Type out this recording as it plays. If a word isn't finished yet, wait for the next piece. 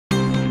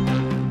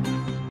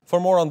For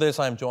more on this,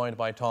 I'm joined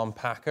by Tom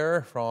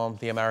Packer from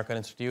the American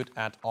Institute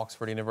at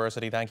Oxford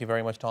University. Thank you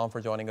very much, Tom,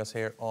 for joining us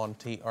here on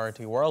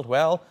TRT World.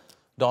 Well,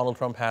 Donald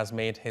Trump has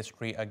made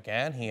history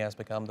again. He has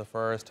become the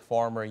first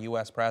former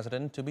U.S.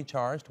 president to be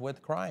charged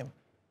with crime.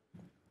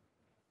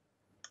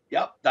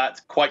 Yep,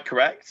 that's quite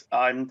correct.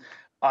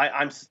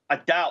 I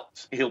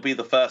doubt he'll be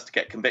the first to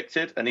get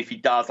convicted, and if he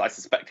does, I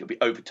suspect he'll be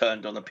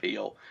overturned on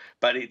appeal.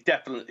 But it's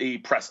definitely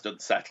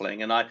precedent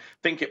settling, and I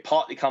think it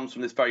partly comes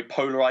from this very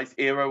polarized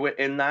era we're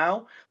in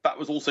now. That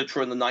was also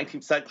true in the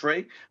 19th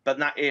century, but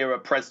in that era,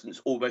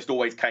 presidents almost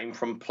always came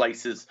from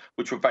places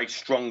which were very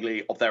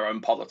strongly of their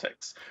own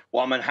politics.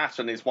 While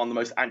Manhattan is one of the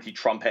most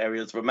anti-Trump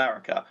areas of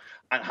America,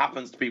 and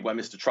happens to be where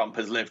Mr. Trump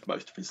has lived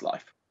most of his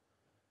life.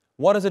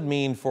 What does it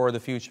mean for the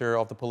future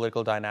of the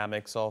political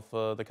dynamics of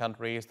the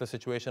country? Is the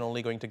situation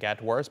only going to get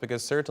worse?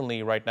 Because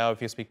certainly right now,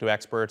 if you speak to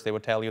experts, they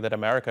would tell you that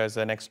America is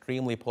an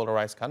extremely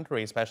polarized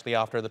country, especially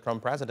after the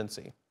Trump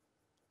presidency.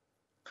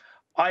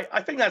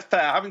 I think that's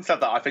fair. Having said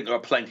that, I think there are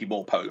plenty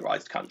more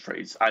polarized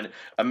countries, and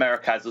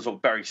America has a sort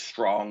of very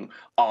strong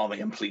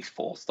army and police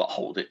force that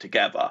hold it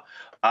together.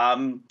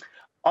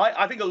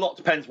 I think a lot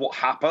depends what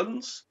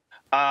happens.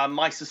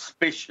 My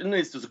suspicion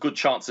is there's a good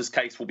chance this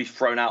case will be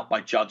thrown out by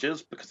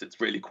judges because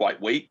it's really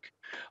quite weak.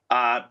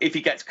 If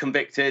he gets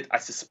convicted, I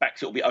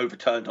suspect it will be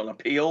overturned on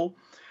appeal.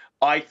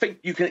 I think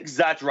you can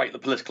exaggerate the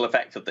political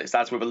effect of this,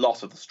 as with a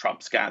lot of the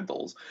Trump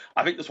scandals.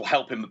 I think this will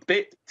help him a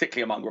bit,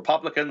 particularly among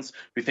Republicans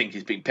who think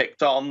he's being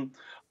picked on.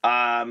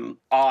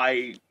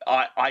 I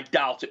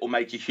doubt it will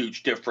make a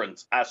huge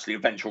difference as to the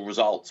eventual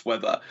results,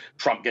 whether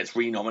Trump gets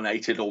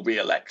renominated or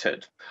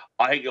re-elected.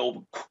 I think it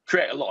will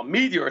create a lot of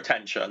media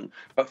attention,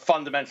 but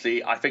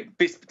fundamentally, I think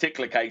this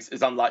particular case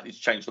is unlikely to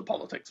change the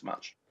politics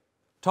much.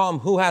 Tom,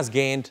 who has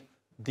gained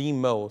the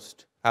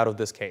most out of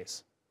this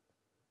case?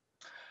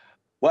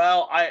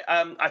 Well,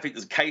 I think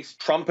there's a case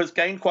Trump has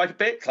gained quite a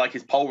bit. Like,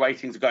 his poll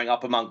ratings are going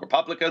up among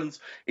Republicans.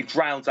 It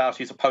drowns out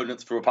his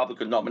opponents for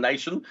Republican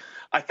nomination.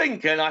 I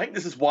think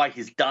this is why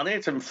he's done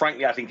it. And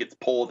frankly, I think it's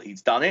poor that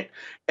he's done it,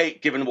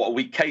 given what a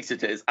weak case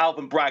it is.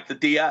 Alvin Bragg, the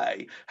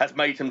DA, has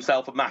made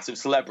himself a massive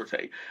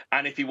celebrity.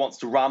 And if he wants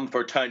to run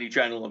for Attorney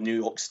General of New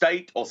York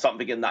State or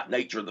something in that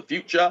nature in the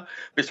future,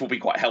 this will be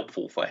quite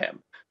helpful for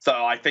him. So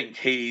I think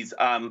he's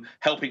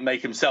helping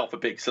make himself a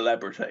big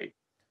celebrity.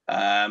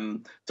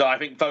 So I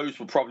think those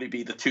will probably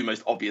be the two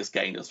most obvious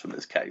gainers from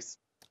this case.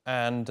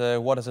 And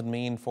what does it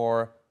mean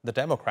for the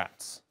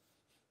Democrats?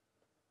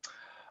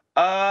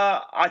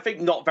 I think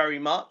not very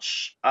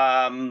much.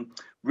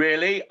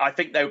 Really, I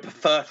think they would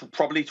prefer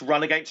probably to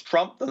run against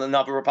Trump than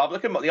another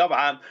Republican. But on the other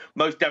hand,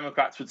 most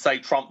Democrats would say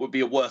Trump would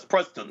be a worse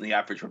president than the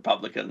average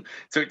Republican.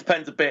 So it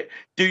depends a bit.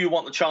 Do you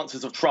want the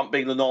chances of Trump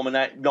being the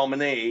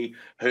nominee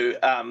who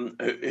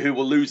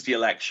will lose the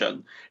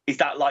election? Is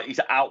that likely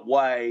to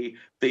outweigh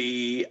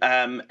the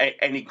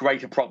any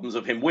greater problems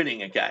of him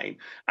winning again?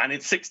 And in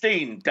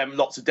 2016,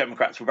 lots of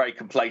Democrats were very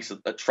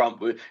complacent that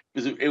Trump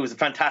it was a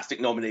fantastic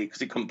nominee because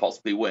he couldn't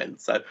possibly win.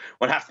 So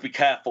one has to be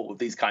careful with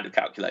these kind of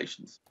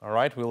calculations. All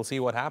right, we'll see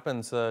what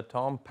happens.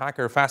 Tom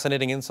Packer,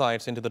 fascinating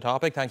insights into the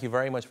topic. Thank you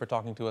very much for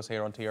talking to us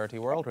here on TRT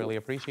World. Really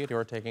appreciate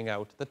your taking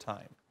out the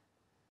time.